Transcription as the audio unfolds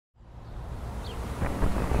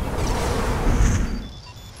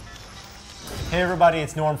Hey everybody,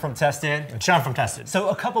 it's Norm from Tested. And Sean from Tested. So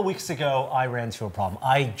a couple weeks ago, I ran into a problem.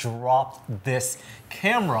 I dropped this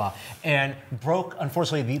camera and broke,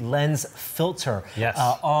 unfortunately, the lens filter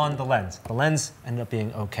on the lens. The lens ended up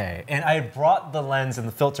being okay. And I brought the lens and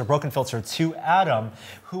the filter, broken filter, to Adam,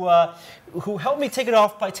 who helped me take it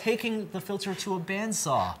off by taking the filter to a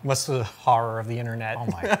bandsaw. What's the horror of the internet? Oh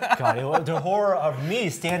my God, it was the horror of me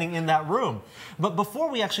standing in that room. But before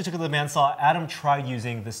we actually took it to the bandsaw, Adam tried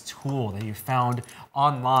using this tool that you found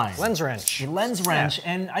online. Lens wrench. The lens wrench,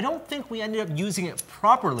 and I don't think we ended up using it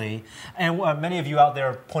properly. And many of you out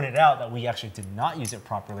there pointed out that we actually did not use it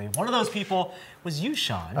properly. One of those people was you,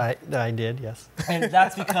 Sean. I did, yes. And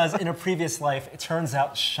that's because in a previous life, it turns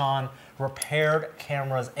out Sean repaired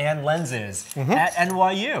cameras and lenses at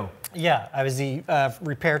NYU. Yeah, I was the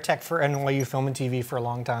repair tech for NYU Film and TV for a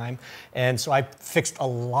long time. And so I fixed a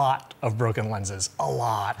lot of broken lenses, a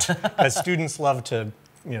lot. Because students love to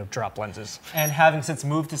drop lenses. And having since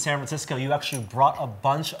moved to San Francisco, you actually brought a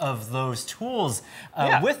bunch of those tools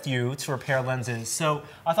with you to repair lenses. So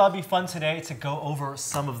I thought it'd be fun today to go over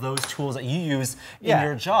some of those tools that you use in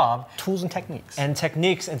your job. Tools and techniques. And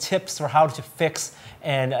techniques and tips for how to fix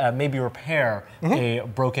and maybe repair a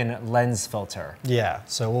broken lens filter. Yeah,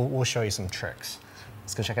 so we'll show you some tricks.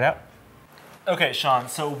 Let's go check it out. Okay, Sean,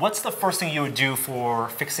 so what's the first thing you would do for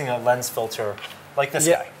fixing a lens filter like this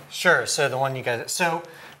guy? Sure, so the one you guys,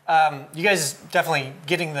 you guys definitely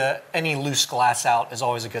getting any loose glass out is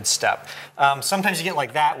always a good step. Sometimes you get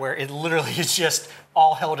like that where it literally is just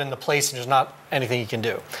all held into place and there's not anything you can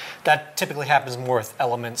do. That typically happens more with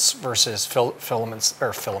elements versus filters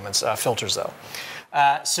though.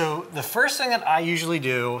 So the first thing that I usually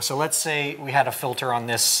do, so let's say we had a filter on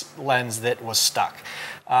this lens that was stuck.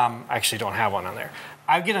 I actually don't have one on there.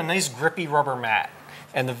 I get a nice grippy rubber mat.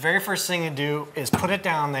 And the very first thing to do is put it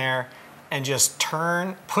down there and just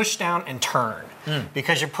push down and turn.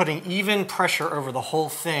 Because you're putting even pressure over the whole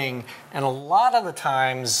thing, and a lot of the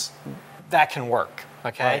times that can work,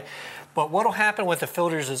 okay? Right. But what'll happen with the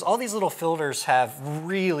filters is all these little filters have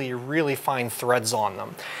really, really fine threads on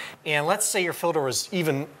them. And let's say your filter was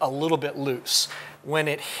even a little bit loose. When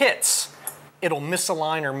it hits, it'll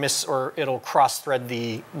misalign or it'll cross thread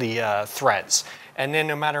the threads. And then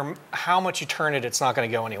no matter how much you turn it, it's not going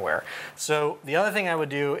to go anywhere. So the other thing I would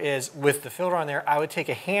do is with the filter on there, I would take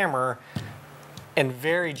a hammer and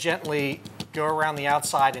very gently go around the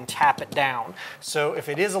outside and tap it down. So if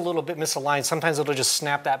it is a little bit misaligned, sometimes it'll just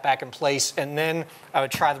snap that back in place. And then I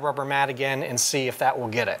would try the rubber mat again and see if that will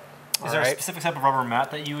get it. Is there a specific type of rubber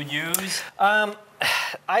mat that you would use? I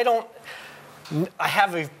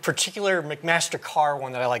have a particular McMaster Carr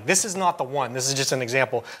one that I like. This is not the one. This is just an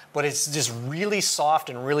example. But it's just really soft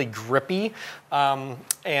and really grippy.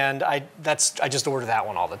 And I just order that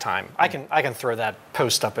one all the time. I can throw that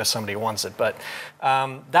post up if somebody wants it. But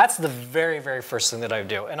that's the very, very first thing that I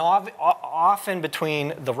do. And often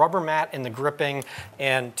between the rubber mat and the gripping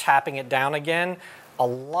and tapping it down again, a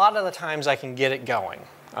lot of the times I can get it going.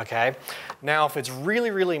 Okay, now if it's really,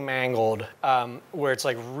 really mangled, where it's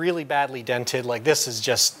like really badly dented, like this is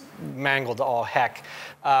just mangled to all heck,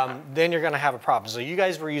 then you're gonna have a problem. So you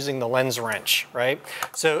guys were using the lens wrench, right?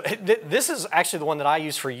 So this is actually the one that I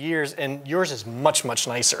used for years, and yours is much, much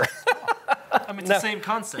nicer. I mean, it's the same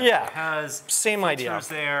concept. Yeah, it has same idea. filters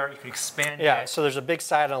there, you can expand it. Yeah, so there's a big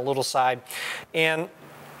side and a little side. And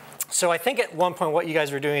so I think at one point what you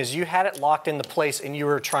guys were doing is you had it locked into place and you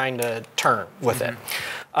were trying to turn with it.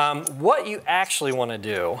 What you actually want to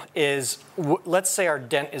do is, let's say our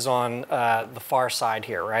dent is on the far side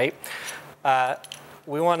here, right?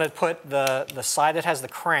 We want to put the side that has the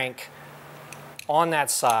crank on that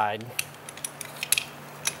side.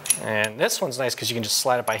 And this one's nice because you can just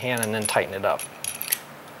slide it by hand and then tighten it up.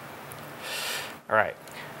 All right,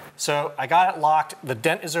 so I got it locked. The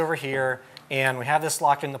dent is over here. And we have this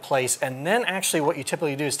locked into place. And then actually what you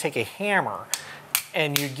typically do is take a hammer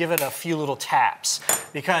and you give it a few little taps.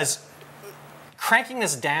 Because cranking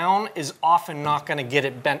this down is often not going to get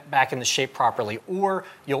it bent back into shape properly. Or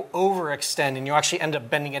you'll overextend and you actually end up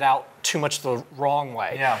bending it out too much the wrong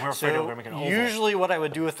way. Yeah, we're afraid we're making it oval. Usually what I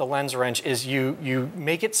would do with the lens wrench is you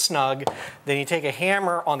make it snug, then you take a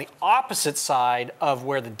hammer on the opposite side of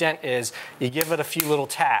where the dent is, you give it a few little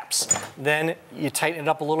taps. Then you tighten it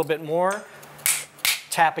up a little bit more,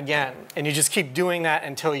 tap again, and you just keep doing that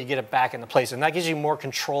until you get it back into place. And that gives you more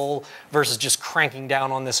control versus just cranking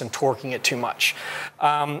down on this and torquing it too much.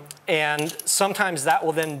 And sometimes that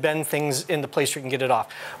will then bend things into place where you can get it off.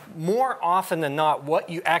 More often than not, what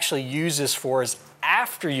you actually use this for is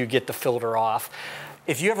after you get the filter off,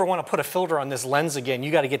 if you ever want to put a filter on this lens again,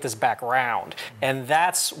 you got to get this back round. And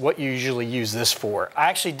that's what you usually use this for. I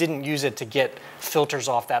actually didn't use it to get filters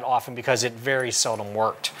off that often because it very seldom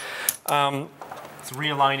worked. It's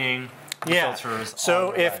realigning the filters.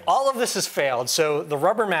 So if all of this has failed, so the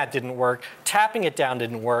rubber mat didn't work, tapping it down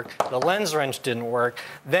didn't work, the lens wrench didn't work,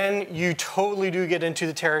 then you totally do get into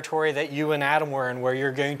the territory that you and Adam were in, where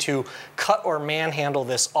you're going to cut or manhandle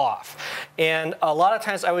this off. And a lot of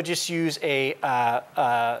times I would just use a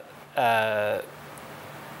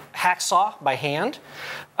hacksaw by hand.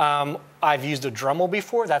 I've used a Dremel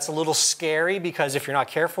before. That's a little scary because if you're not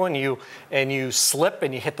careful and you slip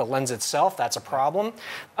and you hit the lens itself, that's a problem.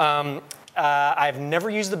 I've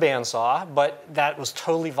never used the bandsaw, but that was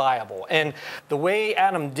totally viable. And the way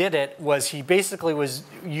Adam did it was he basically was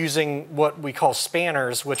using what we call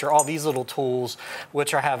spanners, which are all these little tools,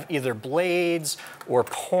 which have either blades or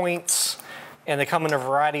points. And they come in a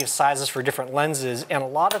variety of sizes for different lenses. And a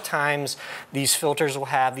lot of times, these filters will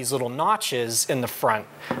have these little notches in the front.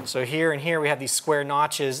 So here and here, we have these square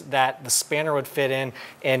notches that the spanner would fit in,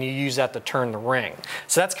 and you use that to turn the ring.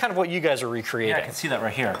 So that's kind of what you guys are recreating. Yeah, I can see that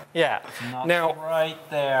right here. Yeah. Now, right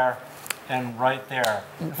there and right there.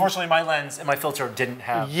 Unfortunately, my lens and my filter didn't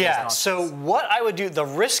have those notches. So what I would do, the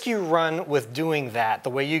risk you run with doing that,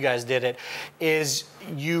 the way you guys did it, is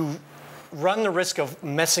you run the risk of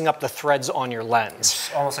messing up the threads on your lens.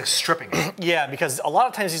 It's almost like stripping it. Yeah, because a lot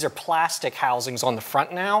of times these are plastic housings on the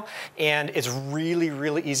front now, and it's really,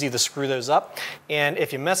 really easy to screw those up. And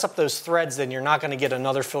if you mess up those threads, then you're not going to get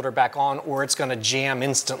another filter back on, or it's going to jam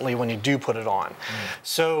instantly when you do put it on.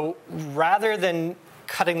 So rather than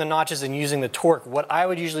cutting the notches and using the torque, what I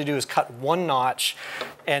would usually do is cut one notch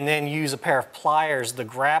and then use a pair of pliers to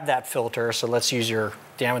grab that filter. So let's use your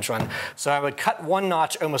damage one. So I would cut one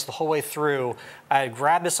notch almost the whole way through. I'd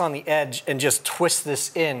grab this on the edge and just twist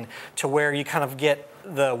this in to where you kind of get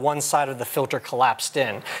the one side of the filter collapsed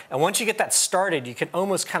in. And once you get that started, you can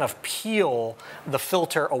almost kind of peel the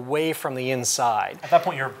filter away from the inside. At that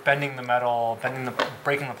point, you're bending the metal,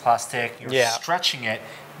 breaking the plastic, you're stretching it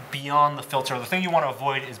beyond the filter. The thing you want to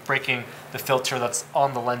avoid is breaking the filter that's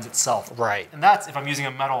on the lens itself. Right. And that's, if I'm using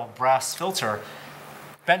a metal brass filter,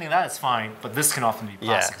 bending that is fine, but this can often be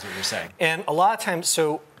plastic, is what you're saying. And a lot of times,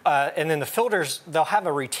 and then the filters, they'll have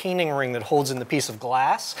a retaining ring that holds in the piece of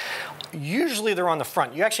glass. Usually they're on the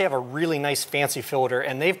front. You actually have a really nice fancy filter,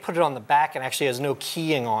 and they've put it on the back and actually has no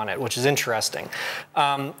keying on it, which is interesting.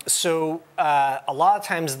 A lot of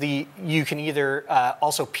times you can either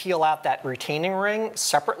also peel out that retaining ring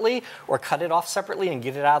separately or cut it off separately and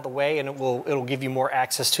get it out of the way, and it'll give you more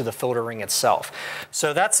access to the filter ring itself.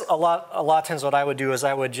 So that's a lot of times what I would do is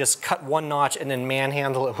I would just cut one notch and then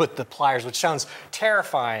manhandle it with the pliers, which sounds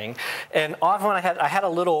terrifying. And often I had a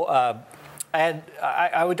little.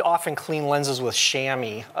 I would often clean lenses with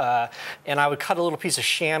chamois, and I would cut a little piece of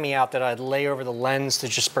chamois out that I'd lay over the lens to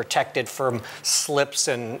just protect it from slips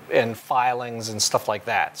and filings and stuff like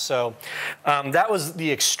that. So that was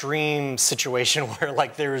the extreme situation where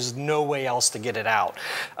like there is no way else to get it out.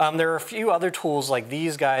 There are a few other tools like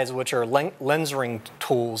these guys, which are lens ring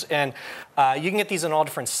tools, and you can get these in all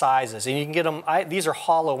different sizes, and you can get them. These are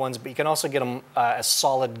hollow ones, but you can also get them as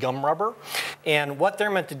solid gum rubber. And what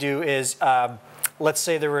they're meant to do is, let's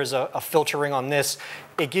say there was a filter ring on this,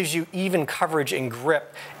 it gives you even coverage and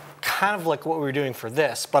grip, kind of like what we were doing for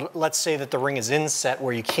this. But let's say that the ring is inset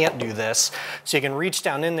where you can't do this, so you can reach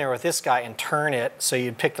down in there with this guy and turn it, so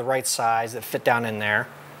you'd pick the right size that fit down in there,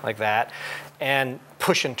 like that, and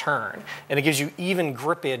push and turn. And it gives you even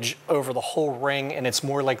grippage over the whole ring, and it's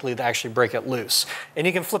more likely to actually break it loose. And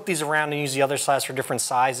you can flip these around and use the other size for different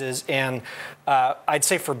sizes. And I'd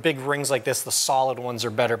say for big rings like this, the solid ones are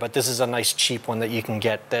better, but this is a nice cheap one that you can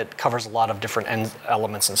get that covers a lot of different end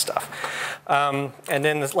elements and stuff. And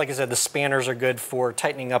then, like I said, the spanners are good for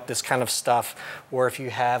tightening up this kind of stuff, or if you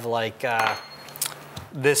have like,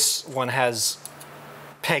 this one has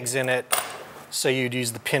pegs in it, so you'd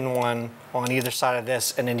use the pin one on either side of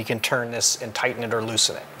this, and then you can turn this and tighten it or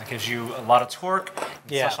loosen it. That gives you a lot of torque,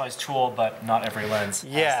 specialized tool, but not every lens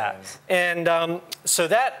has those. And so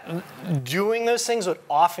doing those things would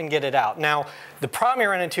often get it out. Now, the problem you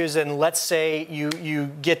run into is then let's say you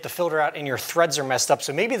get the filter out and your threads are messed up,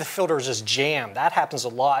 so maybe the filter is just jammed. That happens a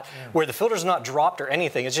lot, where the filter's not dropped or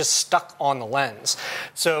anything, it's just stuck on the lens.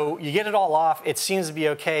 So you get it all off, it seems to be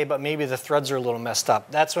okay, but maybe the threads are a little messed up.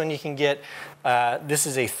 That's when you can get, this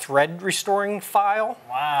is a thread restoring file.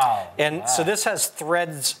 Wow. And so this has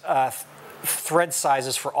threads, thread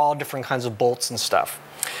sizes for all different kinds of bolts and stuff.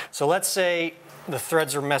 So let's say the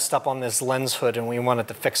threads are messed up on this lens hood and we wanted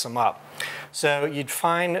to fix them up. So you'd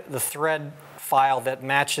find the thread file that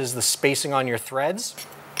matches the spacing on your threads.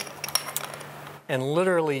 And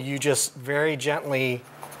literally, you just very gently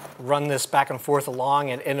run this back and forth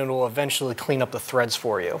along, and it will eventually clean up the threads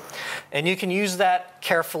for you. And you can use that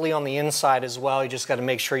carefully on the inside as well. You just got to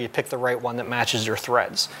make sure you pick the right one that matches your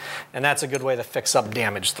threads. And that's a good way to fix up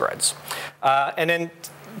damaged threads. And then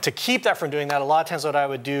to keep that from doing that, a lot of times what I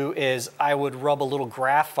would do is I would rub a little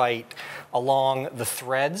graphite along the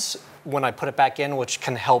threads when I put it back in, which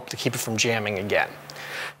can help to keep it from jamming again.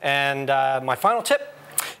 And my final tip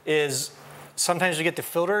is sometimes you get the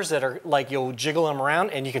filters that are like, you'll jiggle them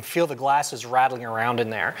around and you can feel the glasses rattling around in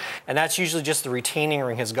there. And that's usually just the retaining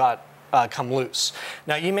ring has got come loose.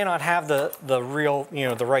 Now you may not have the real,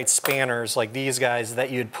 the right spanners like these guys that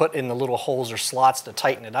you'd put in the little holes or slots to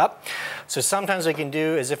tighten it up. So sometimes what you can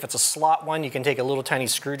do is if it's a slot one, you can take a little tiny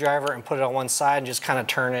screwdriver and put it on one side and just kind of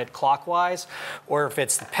turn it clockwise. Or if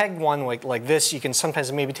it's the pegged one like this, you can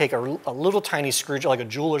sometimes maybe take a little tiny screwdriver, like a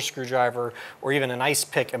jeweler's screwdriver, or even an ice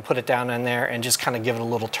pick and put it down in there and just kind of give it a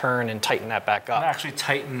little turn and tighten that back up. It actually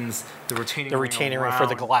tightens the retaining ring for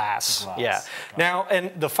the glass. Yeah. Now,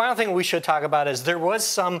 and the final thing we should talk about is there was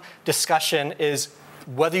some discussion is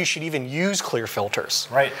whether you should even use clear filters.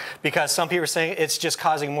 Right. Because some people are saying it's just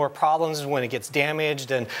causing more problems when it gets damaged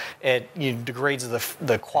and it degrades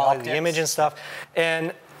the quality of the image and stuff.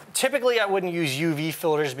 And typically I wouldn't use UV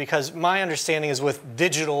filters because my understanding is with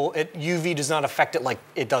digital, UV does not affect it like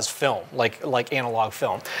it does film, like analog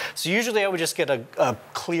film. So usually I would just get a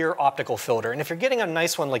clear optical filter. And if you're getting a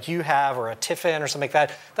nice one like you have or a Tiffin or something like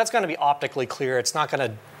that, that's going to be optically clear. It's not going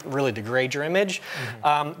to really degrade your image.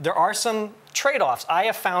 Mm-hmm. There are some trade-offs. I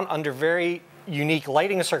have found under very unique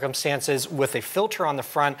lighting circumstances with a filter on the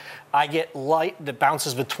front, I get light that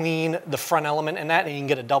bounces between the front element and that, and you can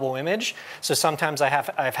get a double image. So sometimes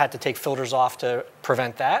I've had to take filters off to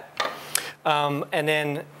prevent that. And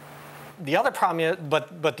then the other problem,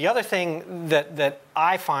 but the other thing that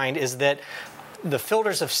I find is that the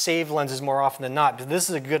filters have saved lenses more often than not. This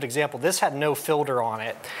is a good example. This had no filter on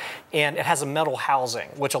it, and it has a metal housing,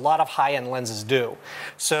 which a lot of high-end lenses do.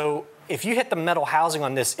 So if you hit the metal housing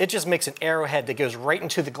on this, it just makes an arrowhead that goes right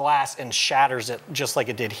into the glass and shatters it just like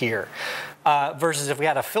it did here. Versus if we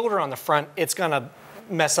had a filter on the front, it's going to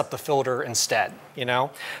mess up the filter instead, And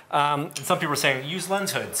some people are saying use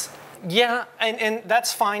lens hoods. Yeah, and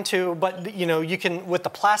that's fine too, but you can, with the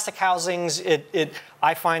plastic housings,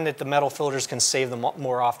 I find that the metal filters can save them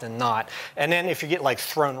more often than not. And then if you get like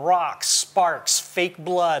thrown rocks, sparks, fake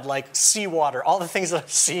blood, like seawater, all the things that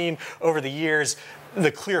I've seen over the years, the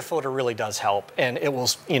clear filter really does help, and it will,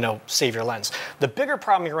 save your lens. The bigger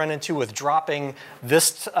problem you run into with dropping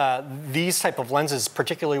these type of lenses,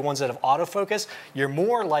 particularly ones that have autofocus, you're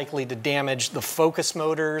more likely to damage the focus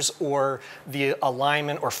motors or the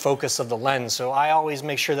alignment or focus of the lens. So I always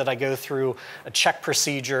make sure that I go through a check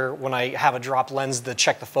procedure when I have a dropped lens to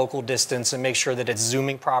check the focal distance and make sure that it's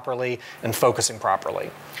zooming properly and focusing properly.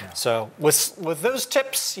 Yeah. So with those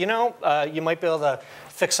tips, you might be able to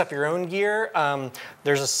fix up your own gear.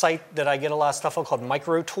 There's a site that I get a lot of stuff on called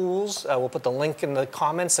Micro Tools. We'll put the link in the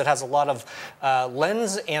comments. That has a lot of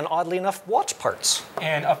lens and, oddly enough, watch parts.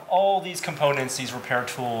 And of all these components, these repair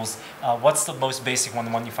tools, what's the most basic one,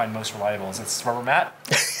 the one you find most reliable? Is it rubber mat?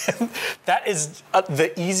 That is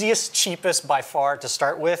the easiest, cheapest by far to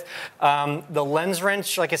start with. The lens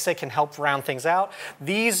wrench, like I said, can help round things out.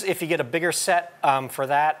 These, if you get a bigger set for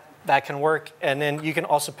that can work. And then you can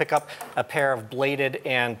also pick up a pair of bladed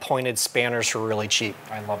and pointed spanners for really cheap.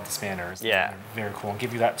 I love the spanners. Yeah. They're very cool. And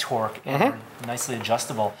give you that torque and they're nicely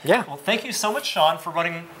adjustable. Yeah. Well, thank you so much, Sean, for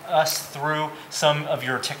running us through some of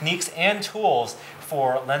your techniques and tools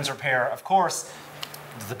for lens repair. Of course,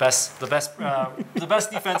 the best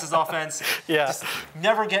defense is offense. Yeah. Just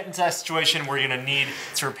never get into that situation where you're going to need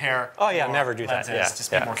to repair. Oh yeah, never do lenses. that. Yeah.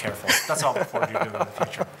 Just be more careful. That's all I look forward to doing in the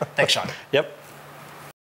future. Thanks, Sean. Yep.